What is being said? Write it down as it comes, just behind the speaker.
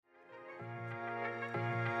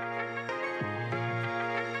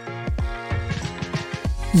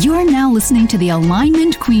You're now listening to the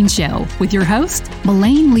Alignment Queen Show with your host,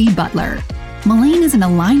 Melaine Lee Butler. Melaine is an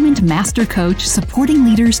alignment master coach supporting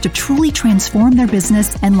leaders to truly transform their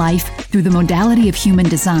business and life through the modality of human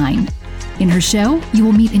design. In her show, you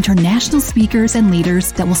will meet international speakers and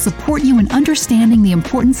leaders that will support you in understanding the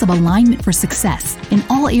importance of alignment for success in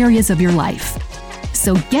all areas of your life.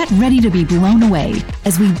 So get ready to be blown away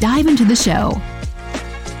as we dive into the show.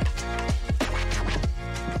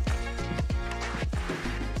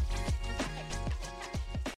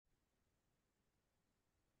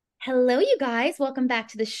 Hello, you guys. Welcome back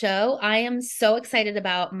to the show. I am so excited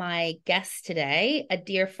about my guest today, a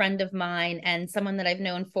dear friend of mine and someone that I've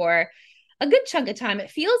known for a good chunk of time.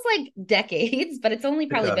 It feels like decades, but it's only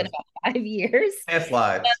probably been about 5 years. Past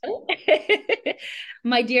lives.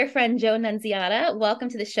 My dear friend, Joe Nunziata. Welcome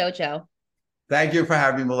to the show, Joe. Thank you for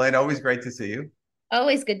having me, Melaine. Always great to see you.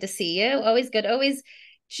 Always good to see you. Always good. Always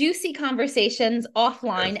juicy conversations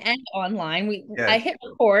offline and online. I hit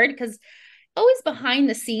record because always behind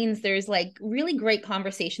the scenes, there's like really great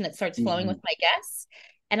conversation that starts flowing with my guests.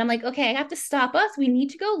 And I'm like, okay, I have to stop us. We need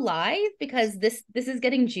to go live because this is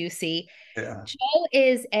getting juicy. Yeah. Joe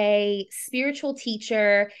is a spiritual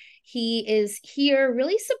teacher. He is here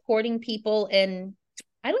really supporting people in,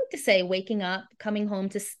 I like to say, waking up, coming home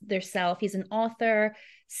to their self. He's an author,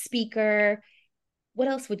 speaker. What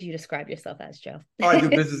else would you describe yourself as, Joe? Oh, I do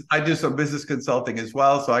business. I do some business consulting as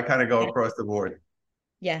well. So I kind of go across the board.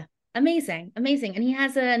 Yeah. Amazing. Amazing. And he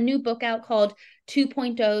has a new book out called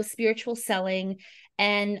 2.0 Spiritual Selling.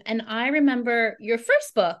 And I remember your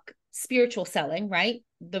first book, Spiritual Selling, right?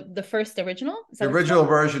 The first original? The original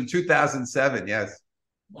version, 2007. Yes.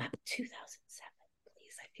 Wow. 2007.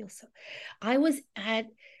 Please. I feel so. I was at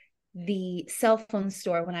the cell phone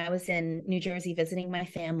store when I was in New Jersey visiting my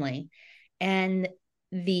family. And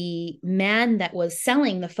the man that was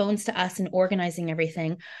selling the phones to us and organizing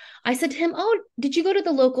everything, I said to him, "Oh, did you go to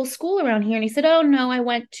the local school around here?" And he said, "Oh, no, I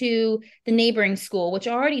went to the neighboring school," which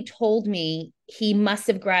already told me he must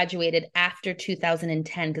have graduated after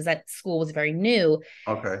 2010 because that school was very new.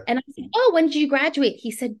 Okay. And I said, "Oh, when did you graduate?"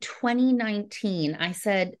 He said, 2019.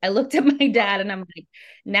 I looked at my dad and I'm like,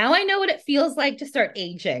 now I know what it feels like to start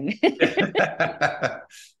aging.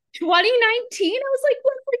 2019, I was like,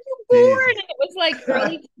 when were you born? And it was like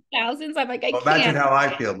early 2000s. I'm like, I can't. Imagine how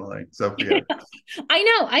I feel, Melaine. So yeah.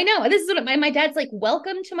 I know. This is what my dad's like,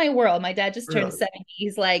 welcome to my world. My dad just turned 70.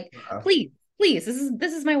 He's like, please,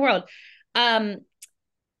 this is my world.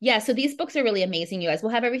 Yeah, so these books are really amazing, you guys.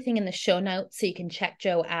 We'll have everything in the show notes so you can check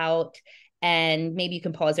Joe out, and maybe you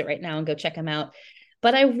can pause it right now and go check him out.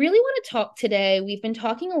 But I really want to talk today. We've been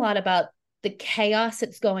talking a lot about the chaos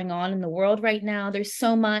that's going on in the world right now. There's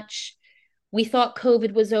so much. We thought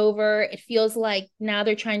COVID was over. It feels like now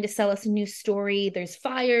they're trying to sell us a new story. There's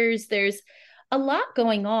fires. There's a lot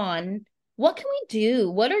going on. What can we do?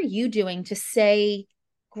 What are you doing to stay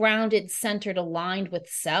grounded, centered, aligned with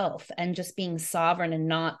self and just being sovereign and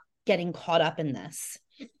not getting caught up in this?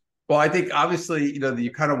 Well, I think obviously,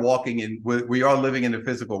 you're kind of walking in, we are living in the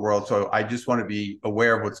physical world. So I just want to be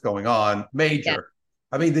aware of what's going on. Major. Yeah.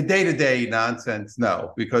 I mean, the day-to-day nonsense,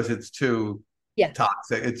 no, because it's too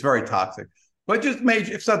toxic. It's very toxic. But just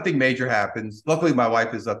major, if something major happens, luckily my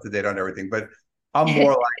wife is up to date on everything, but I'm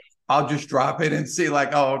more like, I'll just drop it and see like,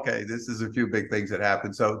 oh, okay, this is a few big things that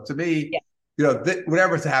happen. So to me,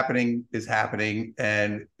 whatever's happening is happening.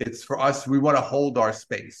 And it's for us, we want to hold our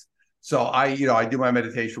space. So I do my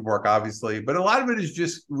meditation work, obviously, but a lot of it is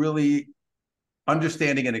just really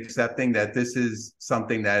understanding and accepting that this is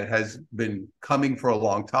something that has been coming for a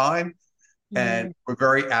long time and we're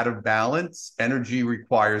very out of balance. Energy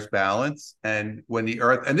requires balance. And when the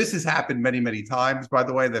earth, and this has happened many, many times, by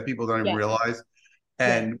the way, that people don't even realize.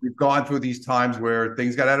 And we've gone through these times where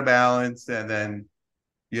things got out of balance. And then,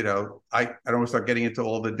 I don't want to start getting into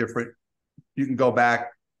all the different, you can go back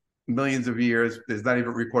millions of years. There's not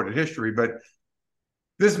even recorded history, but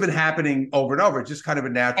this has been happening over and over. It's just kind of a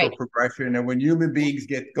natural progression. And when human beings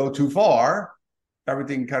go too far,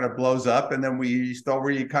 everything kind of blows up and then we still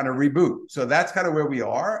kind of reboot. So that's kind of where we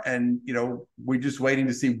are. And, we're just waiting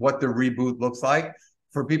to see what the reboot looks like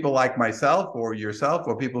for people like myself or yourself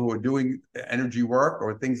or people who are doing energy work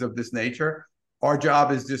or things of this nature. Our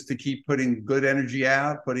job is just to keep putting good energy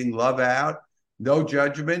out, putting love out, no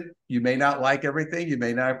judgment. You may not like everything. You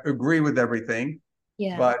may not agree with everything.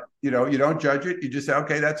 Yeah. But, you don't judge it. You just say,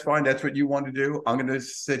 okay, that's fine. That's what you want to do. I'm going to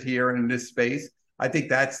sit here in this space. I think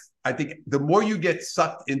the more you get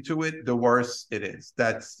sucked into it, the worse it is.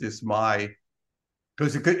 That's just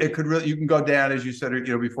because it could really, you can go down, as you said,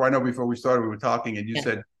 before we started, we were talking and you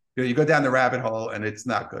said, you go down the rabbit hole and it's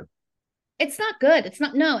not good. It's not good. It's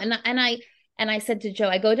not, no. And And I said to Joe,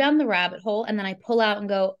 I go down the rabbit hole and then I pull out and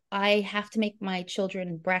go, I have to make my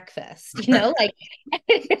children breakfast, like,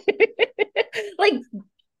 like,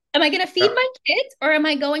 am I going to feed my kids, or am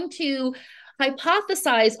I going to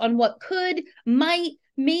hypothesize on what could, might,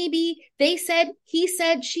 maybe, they said, he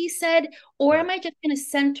said, she said, or am I just going to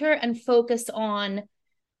center and focus on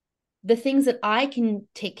the things that I can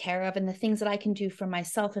take care of and the things that I can do for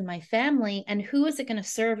myself and my family? And who is it going to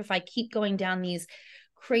serve if I keep going down these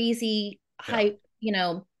crazy,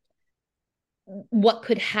 what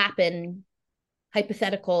could happen,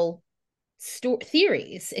 hypothetical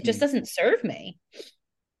theories? It just doesn't serve me.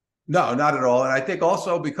 No, not at all. And I think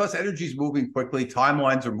also because energy is moving quickly,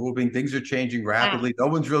 timelines are moving, things are changing rapidly. No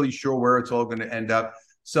one's really sure where it's all going to end up.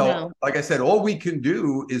 So, like I said, all we can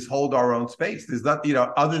do is hold our own space. There's not,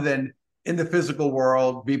 other than in the physical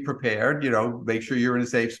world, be prepared, make sure you're in a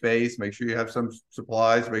safe space, make sure you have some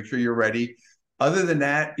supplies, make sure you're ready. Other than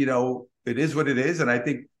that, it is what it is. And I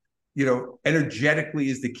think, energetically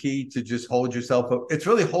is the key to just hold yourself up. It's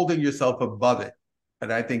really holding yourself above it.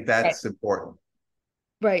 And I think that's important.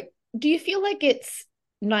 Right. Do you feel like it's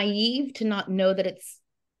naive to not know that it's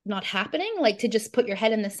not happening? Like to just put your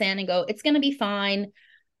head in the sand and go, it's going to be fine.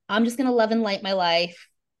 I'm just going to love and light my life.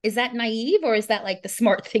 Is that naive, or is that like the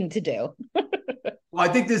smart thing to do? Well, I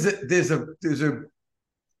think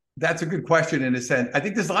that's a good question in a sense. I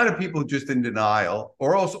think there's a lot of people just in denial,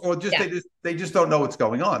 they just don't know what's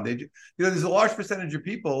going on. There's a large percentage of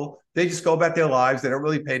people, they just go about their lives. They don't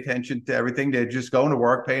really pay attention to everything. They're just going to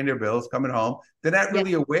work, paying their bills, coming home. They're not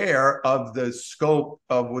really aware of the scope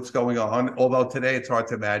of what's going on. Although today it's hard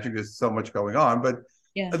to imagine because there's so much going on, but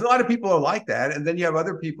a lot of people are like that. And then you have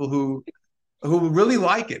other people who really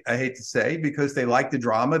like it, I hate to say, because they like the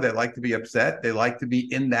drama. They like to be upset. They like to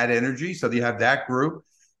be in that energy. So you have that group.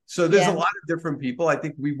 So there's a lot of different people. I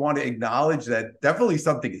think we want to acknowledge that definitely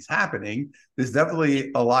something is happening. There's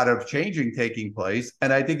definitely a lot of changing taking place.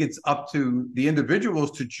 And I think it's up to the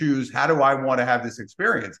individuals to choose, how do I want to have this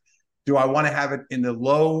experience? Do I want to have it in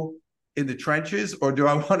the trenches, or do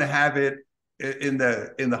I want to have it in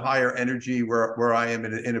the higher energy where I am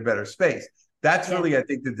in a better space? That's really, I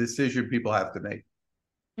think, the decision people have to make.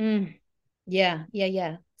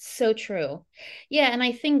 Yeah. So true. Yeah. And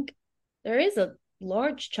I think there is a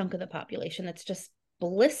large chunk of the population that's just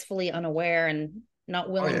blissfully unaware and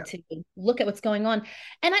not willing to look at what's going on.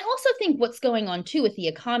 And I also think what's going on too with the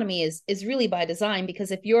economy is really by design,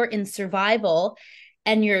 because if you're in survival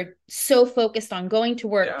and you're so focused on going to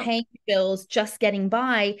work, paying bills, just getting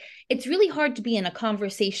by, it's really hard to be in a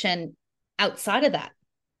conversation outside of that.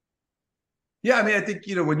 Yeah, I mean, I think,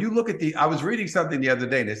 when you look at I was reading something the other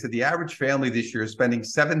day, and they said the average family this year is spending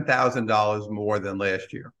 $7,000 more than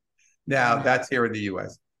last year. Now, that's here in the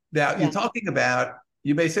U.S. Now, you're talking about,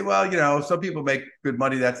 you may say, well, some people make good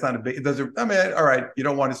money. That's not it doesn't, I mean, all right, you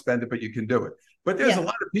don't want to spend it, but you can do it. But there's a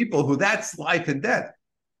lot of people who that's life and death,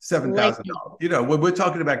 $7,000. When we're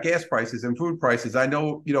talking about gas prices and food prices, I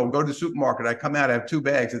know, go to the supermarket, I come out, I have 2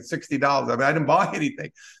 bags, it's $60. I mean, I didn't buy anything.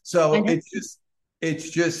 So it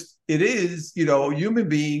is, human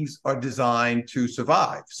beings are designed to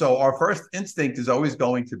survive. So our first instinct is always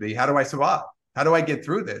going to be, how do I survive? How do I get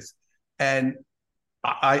through this? And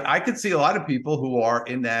I could see a lot of people who are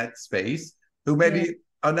in that space who maybe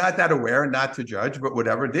are not that aware, not to judge, but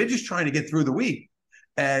whatever. They're just trying to get through the week.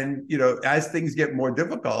 And, as things get more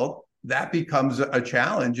difficult, that becomes a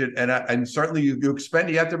challenge. And certainly you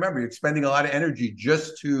have to remember, you're expending a lot of energy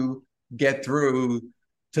just to get through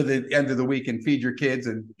to the end of the week and feed your kids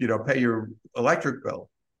and, pay your electric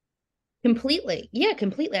bill. Completely. Yeah,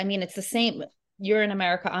 completely. I mean, it's the same. You're in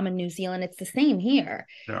America, I'm in New Zealand. It's the same here.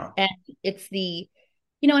 Yeah. And it's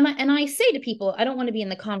and I say to people, I don't want to be in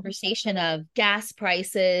the conversation of gas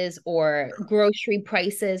prices or grocery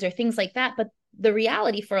prices or things like that. But the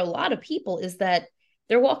reality for a lot of people is that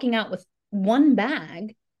they're walking out with one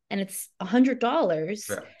bag and it's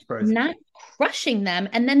 $100, not crushing them.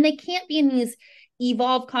 And then they can't be in these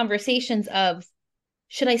evolved conversations of,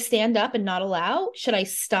 should I stand up and not allow? Should I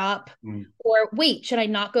stop? Or wait, should I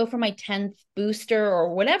not go for my 10th booster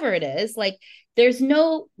or whatever it is? Like, there's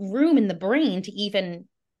no room in the brain to even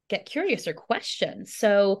get curious or question.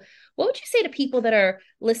 So what would you say to people that are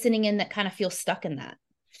listening in that kind of feel stuck in that?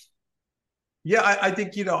 Yeah, I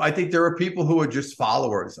think, I think there are people who are just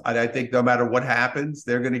followers. I think no matter what happens,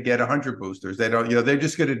 they're going to get 100 boosters. They don't, they're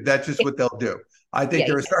just going to, that's just what they'll do. I think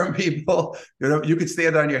there are certain people, you could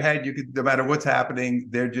stand on your head, no matter what's happening,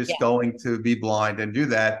 they're just going to be blind and do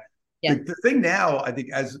that. Yeah. The thing now, I think,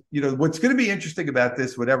 as what's going to be interesting about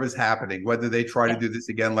this, whatever's happening, whether they try to do this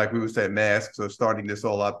again, like we were saying, masks or starting this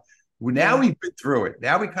all up, now we've been through it.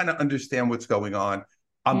 Now we kind of understand what's going on.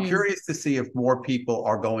 I'm curious to see if more people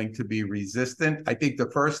are going to be resistant. I think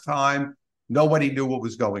the first time, nobody knew what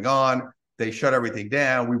was going on. They shut everything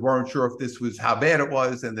down. We weren't sure if this was how bad it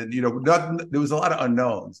was. And then, there was a lot of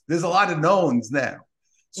unknowns. There's a lot of knowns now.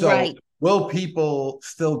 So will people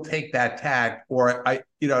still take that tack? Or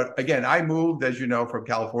again, I moved, as you know, from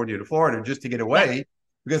California to Florida just to get away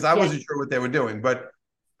because I wasn't sure what they were doing. But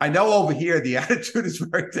I know over here, the attitude is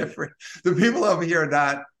very different. The people over here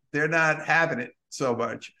they're not having it so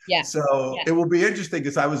much. So it will be interesting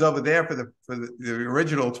because I was over there for the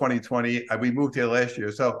original 2020. We moved here last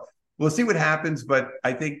year. So we'll see what happens. But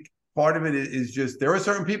I think part of it is just there are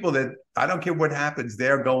certain people that I don't care what happens,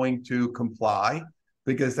 they're going to comply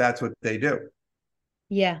because that's what they do.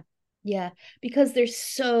 Yeah. Because they're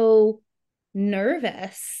so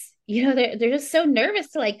nervous. They're just so nervous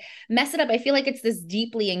to like mess it up. I feel like it's this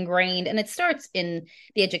deeply ingrained, and it starts in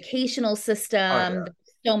the educational system.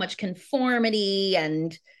 So much conformity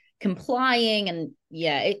and complying, and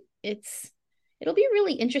it'll be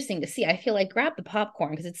really interesting to see. I feel like grab the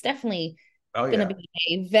popcorn because it's definitely going to be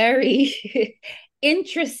a very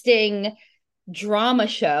interesting drama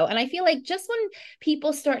show. And I feel like just when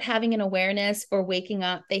people start having an awareness or waking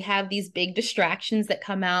up, they have these big distractions that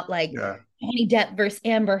come out, like Johnny Depp versus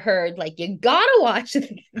Amber Heard. Like, you gotta watch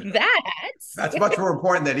that. That's much more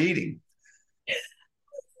important than eating.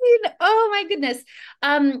 Oh my goodness.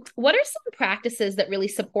 What are some practices that really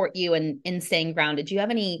support you in staying grounded? Do you have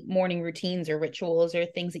any morning routines or rituals or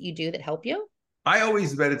things that you do that help you? I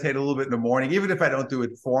always meditate a little bit in the morning, even if I don't do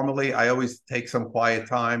it formally. I always take some quiet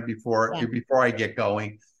time before I get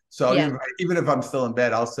going. So even if I'm still in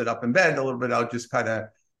bed, I'll sit up in bed a little bit. I'll just kind of,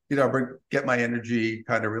 get my energy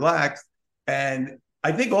kind of relaxed. And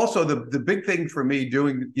I think also the big thing for me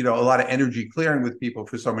doing, a lot of energy clearing with people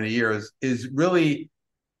for so many years is really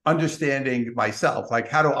understanding myself. Like,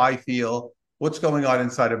 how do I feel? What's going on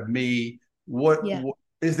inside of me? What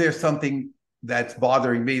is there something that's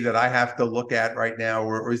bothering me that I have to look at right now?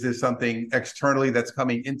 Or is there something externally that's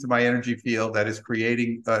coming into my energy field that is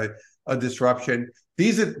creating a disruption?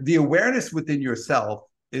 The awareness within yourself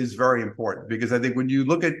is very important, because I think when you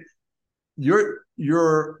look at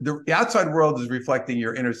the outside world is reflecting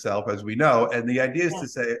your inner self, as we know. And the idea is to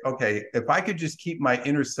say, okay, if I could just keep my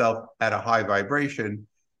inner self at a high vibration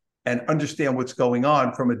and understand what's going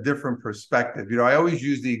on from a different perspective. I always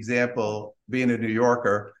use the example, being a New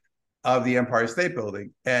Yorker, of the Empire State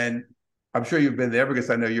Building. And I'm sure you've been there because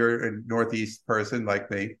I know you're a Northeast person like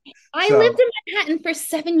me. I lived in Manhattan for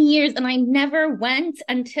 7 years and I never went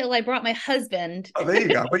until I brought my husband. Oh, there you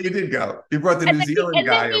go. But you did go. You brought the New Zealand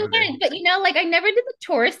guy over there. But I never did the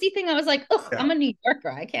touristy thing. I was like, I'm a New Yorker.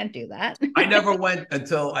 I can't do that. I never went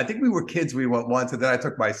until I think we were kids. We went once, and then I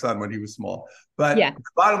took my son when he was small. But the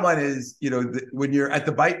bottom line is, when you're at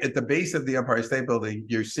the base of the Empire State Building,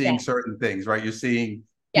 you're seeing certain things, right? You're seeing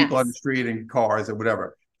people on the street and cars and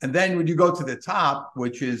whatever. And then when you go to the top,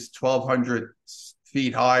 which is 1,200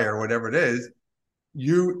 feet high or whatever it is,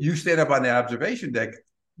 you stand up on the observation deck.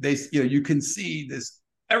 You can see this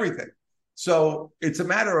everything. So it's a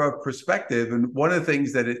matter of perspective. And one of the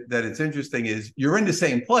things that it's interesting is you're in the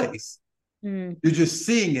same place. You're just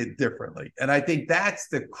seeing it differently. And I think that's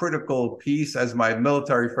the critical piece. As my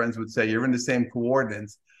military friends would say, you're in the same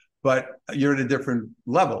coordinates, but you're at a different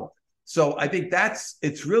level. So I think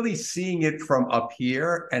it's really seeing it from up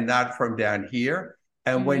here and not from down here.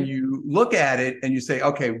 And when you look at it and you say,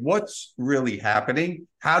 okay, what's really happening?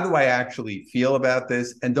 How do I actually feel about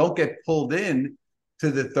this? And don't get pulled in to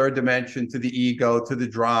the third dimension, to the ego, to the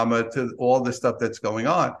drama, to all the stuff that's going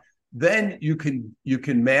on. Then you can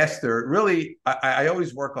master. Really, I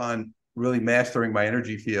always work on really mastering my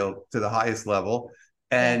energy field to the highest level.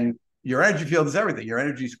 And your energy field is everything. Your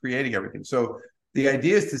energy is creating everything. So the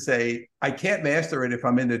idea is to say, I can't master it if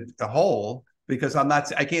I'm in a hole, because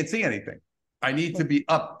I can't see anything. I need to be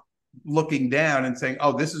up looking down and saying,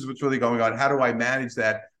 oh, this is what's really going on. How do I manage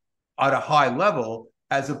that at a high level,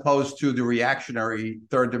 as opposed to the reactionary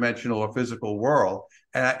third dimensional or physical world?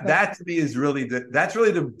 And that to me is really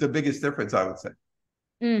the biggest difference, I would say.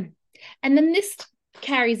 And then this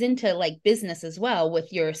carries into like business as well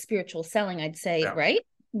with your spiritual selling, I'd say, right?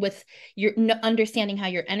 With your understanding how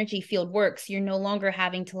your energy field works, you're no longer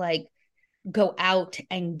having to like go out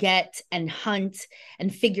and get and hunt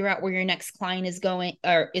and figure out where your next client is going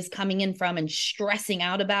or is coming in from and stressing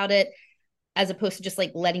out about it, as opposed to just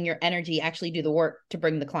like letting your energy actually do the work to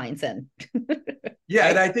bring the clients in. Yeah. Right?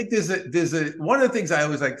 And I think there's a one of the things I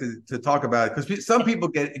always like to talk about, because some people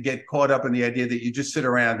get caught up in the idea that you just sit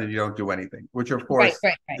around and you don't do anything, which of course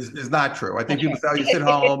is not true. I think people say, you sit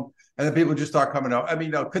home and then people just start coming up. I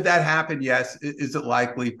mean, could that happen? Yes. Is it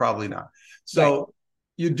likely? Probably not. So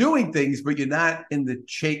you're doing things, but you're not in the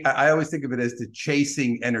chase. I always think of it as the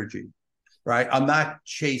chasing energy, right? I'm not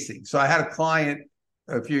chasing. So I had a client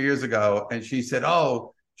a few years ago, and she said,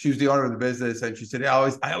 "Oh, she was the owner of the business," and she said, I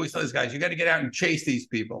always tell these guys, you got to get out and chase these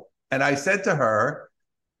people." And I said to her,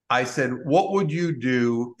 I said, "What would you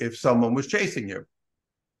do if someone was chasing you?"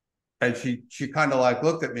 And she kind of like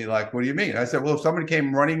looked at me like, "What do you mean?" I said, "Well, if somebody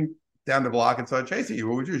came running down the block and started chasing you,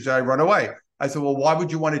 what would you do?" Should I run away? I said, "Well, why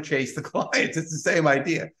would you want to chase the clients?" It's the same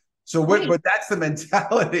idea. So, but that's the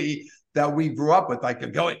mentality that we grew up with.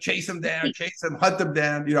 Like, go and chase them down, chase them, hunt them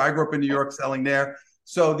down. You know, I grew up in New York selling there.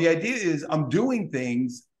 So the idea is I'm doing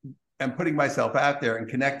things and putting myself out there and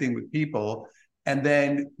connecting with people. And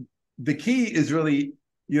then the key is really,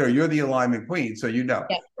 you're the alignment queen. So,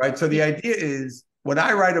 right? So the idea is when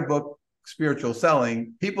I write a book, Spiritual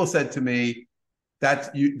Selling, people said to me,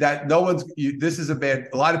 that no one's, this is a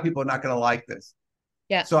lot of people are not going to like this.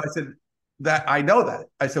 Yeah. So I said that I know that.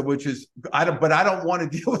 I said, I don't want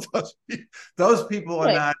to deal with those people. Those people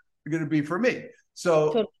are not going to be for me.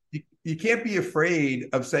 So you can't be afraid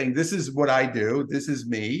of saying, this is what I do. This is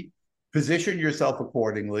me. Position yourself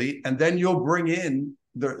accordingly. And then you'll bring in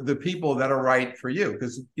the people that are right for you.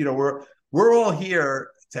 Because, we're all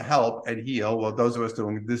here to help and heal. Well, those of us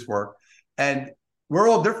doing this work, and we're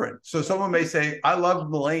all different. So someone may say, "I love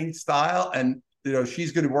Melane's style, and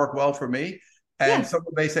she's going to work well for me." And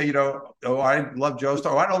someone may say, "Oh, I love Joe's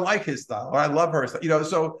style, or I don't like his style, or I love her style."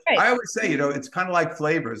 So I always say, it's kind of like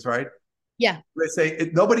flavors, right? Yeah. They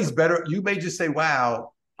say nobody's better. You may just say,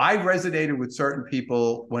 "Wow, I resonated with certain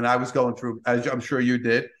people when I was going through," as I'm sure you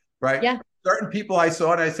did, right? Yeah. Certain people I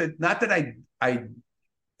saw, and I said, not that I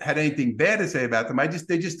had anything bad to say about them.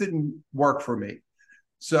 They just didn't work for me.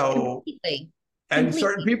 So, and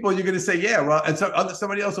certain people you're going to say, "Yeah, well," and so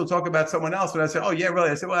somebody else will talk about someone else. And I say, "Oh yeah, really?"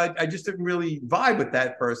 I said, "Well, I just didn't really vibe with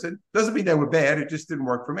that person. Doesn't mean they were bad. It just didn't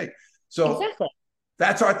work for me." So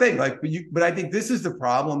that's our thing. Like, but I think this is the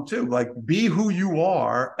problem too. Like, be who you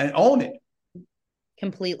are and own it.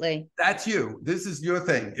 Completely. That's you. This is your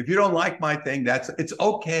thing. If you don't like my thing, it's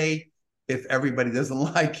okay if everybody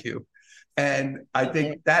doesn't like you. And I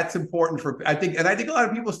think that's important I think a lot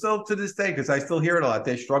of people still to this day, because I still hear it a lot,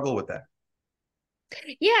 they struggle with that.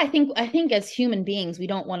 Yeah, I think as human beings, we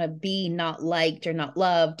don't want to be not liked or not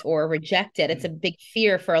loved or rejected. It's a big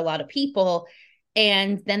fear for a lot of people.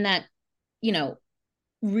 And then that,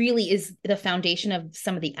 really is the foundation of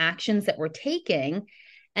some of the actions that we're taking.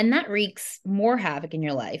 And that wreaks more havoc in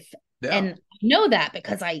your life. Yeah. And I know that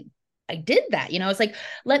because I did that. It's like,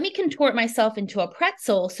 let me contort myself into a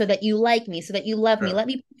pretzel so that you like me, so that you love me. Let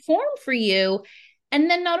me perform for you. And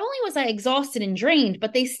then not only was I exhausted and drained,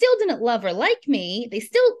 but they still didn't love or like me. They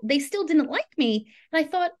still didn't like me. And I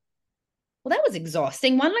thought, well, that was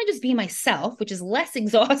exhausting. Why don't I just be myself, which is less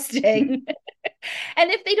exhausting? And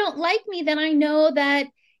if they don't like me, then I know that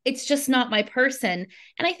it's just not my person.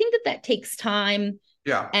 And I think that takes time.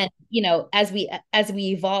 Yeah. And, as we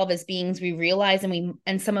evolve as beings, we realize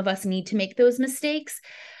and some of us need to make those mistakes.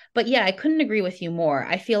 But yeah, I couldn't agree with you more.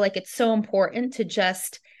 I feel like it's so important to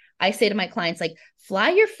I say to my clients, like,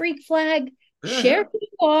 fly your freak flag, share who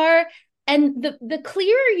you are. And the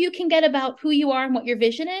clearer you can get about who you are and what your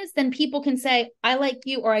vision is, then people can say, I like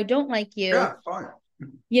you or I don't like you. Yeah, fine.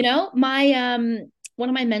 My one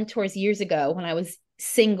of my mentors years ago, when I was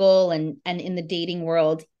single and in the dating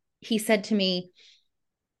world, he said to me,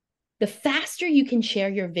 the faster you can share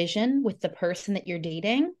your vision with the person that you're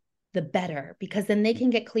dating, the better, because then they can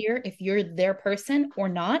get clear if you're their person or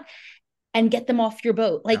not and get them off your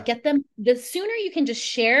boat. Like, get them, the sooner you can just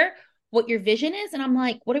share what your vision is. And I'm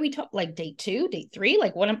like, what are we talking, like date 2, date 3?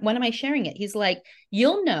 Like, when am I sharing it? He's like,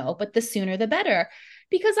 you'll know, but the sooner the better.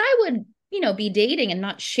 Because I would, be dating and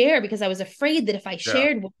not share because I was afraid that if I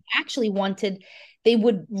shared what I actually wanted, they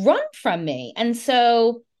would run from me. And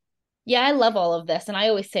so, yeah, I love all of this. And I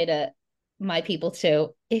always say to my people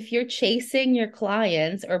too, if you're chasing your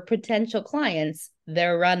clients or potential clients,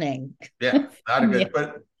 they're running. Yeah, not a good,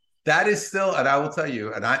 but that is still, and I will tell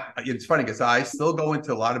you, and it's funny because I still go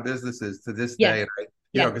into a lot of businesses to this day, and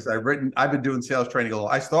because I've been doing sales training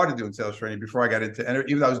I started doing sales training before I got into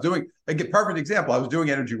energy. Even though I was doing, a perfect example, I was doing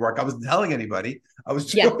energy work. I wasn't telling anybody I was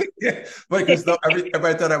doing it, but because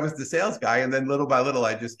everybody thought I was the sales guy, and then little by little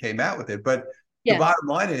I just came out with it. But the bottom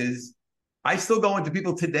line is, I still go into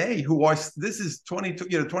people today who are, this is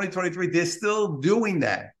 2023. They're still doing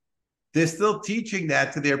that. They're still teaching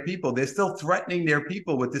that to their people. They're still threatening their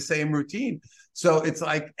people with the same routine. So it's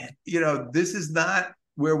like, this is not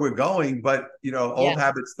where we're going, but, old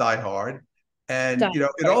habits die hard. And,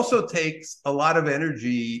 it also takes a lot of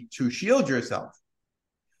energy to shield yourself.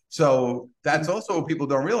 So that's also what people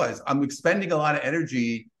don't realize. I'm expending a lot of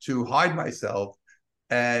energy to hide myself.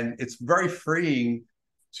 And it's very freeing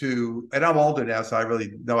and I'm older now, so I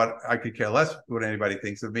really know I could care less what anybody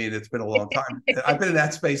thinks of me. And it's been a long time. I've been in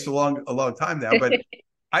that space a long time now, but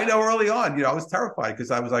I know early on, I was terrified because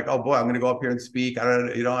I was like, oh boy, I'm going to go up here and speak. I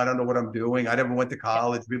don't know what I'm doing. I never went to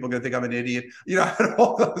college. People are going to think I'm an idiot.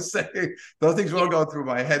 All those things were all going through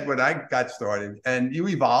my head when I got started. And you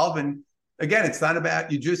evolve. And again, it's not about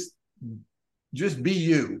you just be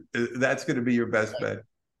you. That's going to be your best bet.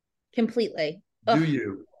 Completely. Do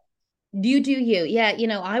you. You do you. Yeah.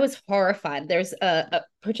 I was horrified. There's a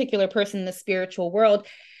particular person in the spiritual world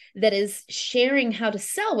that is sharing how to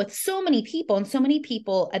sell with so many people, and so many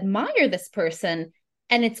people admire this person.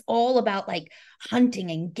 And it's all about like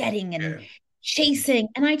hunting and getting and chasing.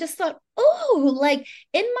 And I just thought, oh, like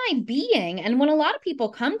in my being. And when a lot of people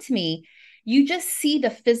come to me, you just see the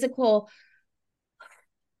physical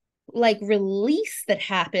like release that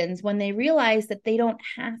happens when they realize that they don't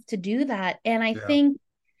have to do that. And I think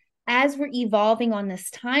as we're evolving on this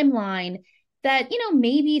timeline, that,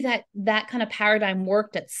 maybe that kind of paradigm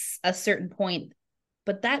worked at a certain point,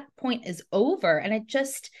 but that point is over, and it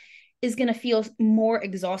just is going to feel more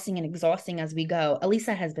exhausting as we go. At least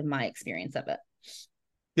that has been my experience of it.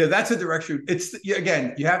 Yeah, that's a direction.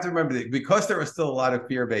 Again, you have to remember that because there are still a lot of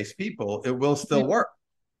fear-based people, it will still work,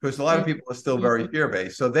 because a lot of people are still very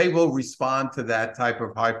fear-based. So they will respond to that type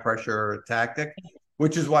of high-pressure tactic,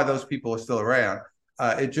 which is why those people are still around.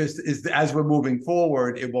 It just is, as we're moving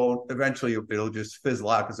forward, it'll just fizzle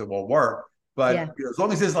out because it won't work. But as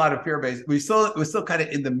long as there's a lot of fear-based, we're still kind of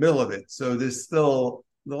in the middle of it. So there's still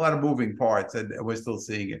a lot of moving parts, and we're still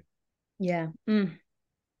seeing it. Yeah.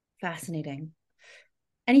 Fascinating.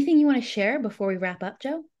 Anything you want to share before we wrap up,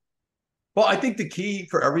 Joe? Well, I think the key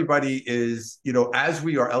for everybody is, as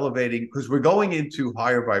we are elevating, because we're going into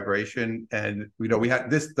higher vibration, and we had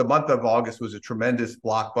the month of August was a tremendous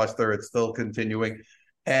blockbuster. It's still continuing,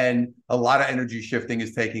 and a lot of energy shifting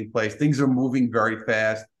is taking place. Things are moving very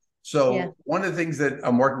fast. So one of the things that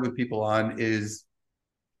I'm working with people on is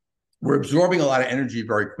we're absorbing a lot of energy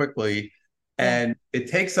very quickly, and it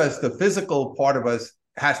takes us, the physical part of us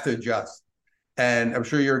has to adjust. And I'm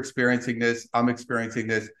sure you're experiencing this. I'm experiencing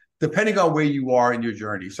this. Depending on where you are in your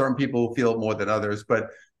journey, certain people feel it more than others, but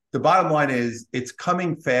the bottom line is it's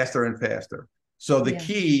coming faster and faster. So the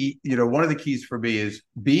key, one of the keys for me is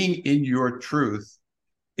being in your truth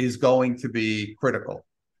is going to be critical,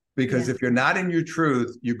 because if you're not in your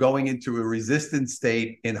truth, you're going into a resistant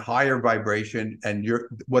state in higher vibration. And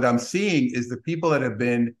what I'm seeing is the people that have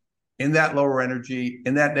been in that lower energy,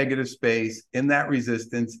 in that negative space, in that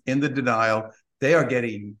resistance, in the denial, they are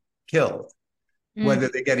getting killed. Whether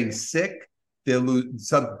they're getting sick,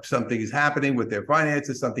 something is happening with their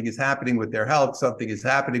finances, something is happening with their health, something is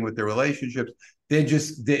happening with their relationships. They're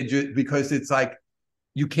just because it's like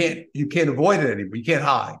you can't avoid it anymore. You can't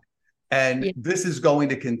hide. And this is going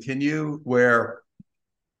to continue, where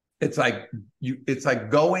it's like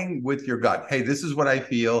going with your gut. Hey, this is what I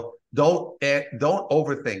feel. Don't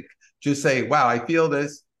overthink. Just say, wow, I feel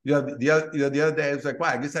this. The other day I was like, wow,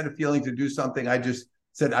 I just had a feeling to do something. I just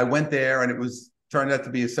said I went there, and it turned out to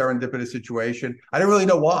be a serendipitous situation. I didn't really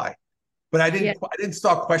know why, but I didn't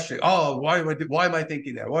start questioning. Oh, why am I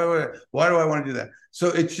thinking that? Why do I want to do that? So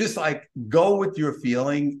it's just like, go with your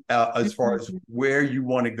feeling as far as where you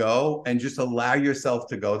want to go, and just allow yourself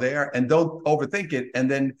to go there, and don't overthink it,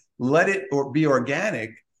 and then let it be organic,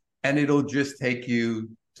 and it'll just take you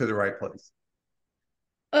to the right place.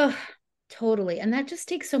 Totally. And that just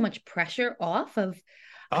takes so much pressure off of,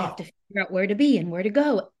 I have to figure out where to be and where to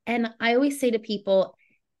go. And I always say to people,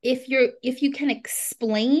 if you can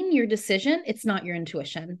explain your decision, it's not your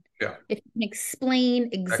intuition. Yeah. If you can explain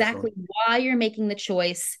exactly why you're making the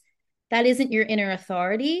choice, that isn't your inner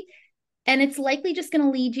authority. And it's likely just going to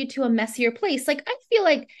lead you to a messier place. Like, I feel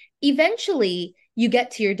like eventually you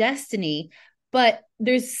get to your destiny, but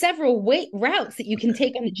there's several routes that you can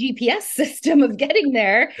take on the GPS system of getting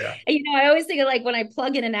there. Yeah. And, I always think of like when I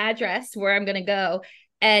plug in an address where I'm going to go,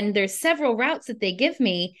 and there's several routes that they give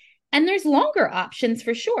me, and there's longer options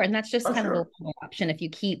for sure. And that's just kind of a longer option if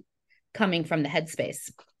you keep coming from the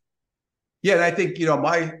headspace. Yeah. And I think,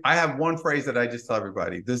 I have one phrase that I just tell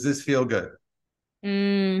everybody: does this feel good?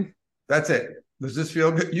 That's it. Does this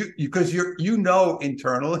feel good? Because you know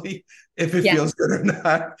internally if it feels good or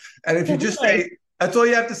not. And if you just say, that's all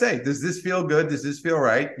you have to say. Does this feel good? Does this feel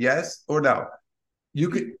right? Yes or no? You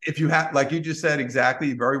could, if you have, like you just said,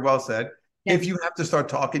 exactly, very well said. Yeah. If you have to start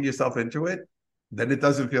talking yourself into it, then it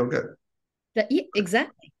doesn't feel good.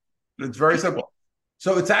 Exactly. It's very simple.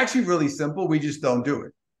 So it's actually really simple. We just don't do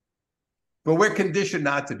it. but we're conditioned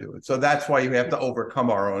not to do it. So that's why you have to overcome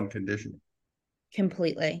our own conditioning.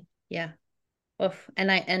 Completely. Yeah. Oof.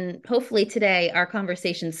 And hopefully today our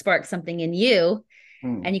conversation sparks something in you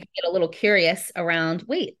and you can get a little curious around,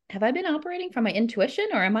 wait, have I been operating from my intuition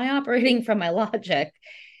or am I operating from my logic?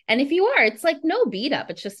 And if you are, it's like no beat up.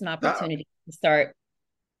 It's just an opportunity to start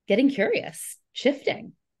getting curious,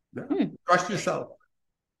 shifting. Yeah. Trust yourself.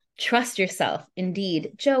 Trust yourself.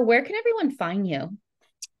 Indeed. Joe, where can everyone find you?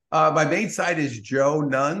 My main site is Joe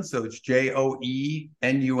Nunz. So it's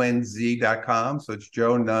JoeNunz.com. So it's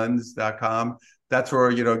JoeNunz.com. That's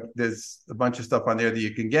where, there's a bunch of stuff on there that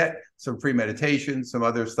you can get, some free meditation, some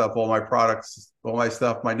other stuff, all my products, all my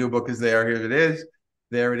stuff. My new book is there. Here it is.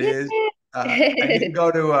 There it is. And you can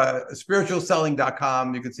go to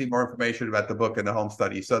spiritualselling.com. You can see more information about the book and the home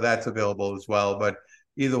study. So that's available as well. But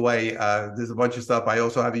either way, there's a bunch of stuff. I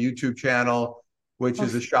also have a YouTube channel, which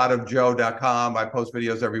is ashotofjoe.com. I post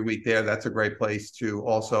videos every week there. That's a great place to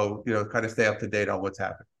also, kind of stay up to date on what's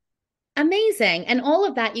happening. Amazing. And all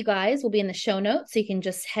of that, you guys, will be in the show notes. So you can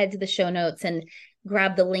just head to the show notes and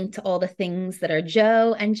grab the link to all the things that are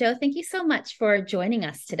Joe. And Joe, thank you so much for joining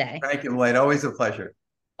us today. Thank you, Elaine. Always a pleasure.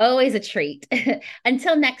 Always a treat.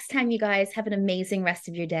 Until next time, you guys, have an amazing rest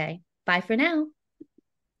of your day. Bye for now.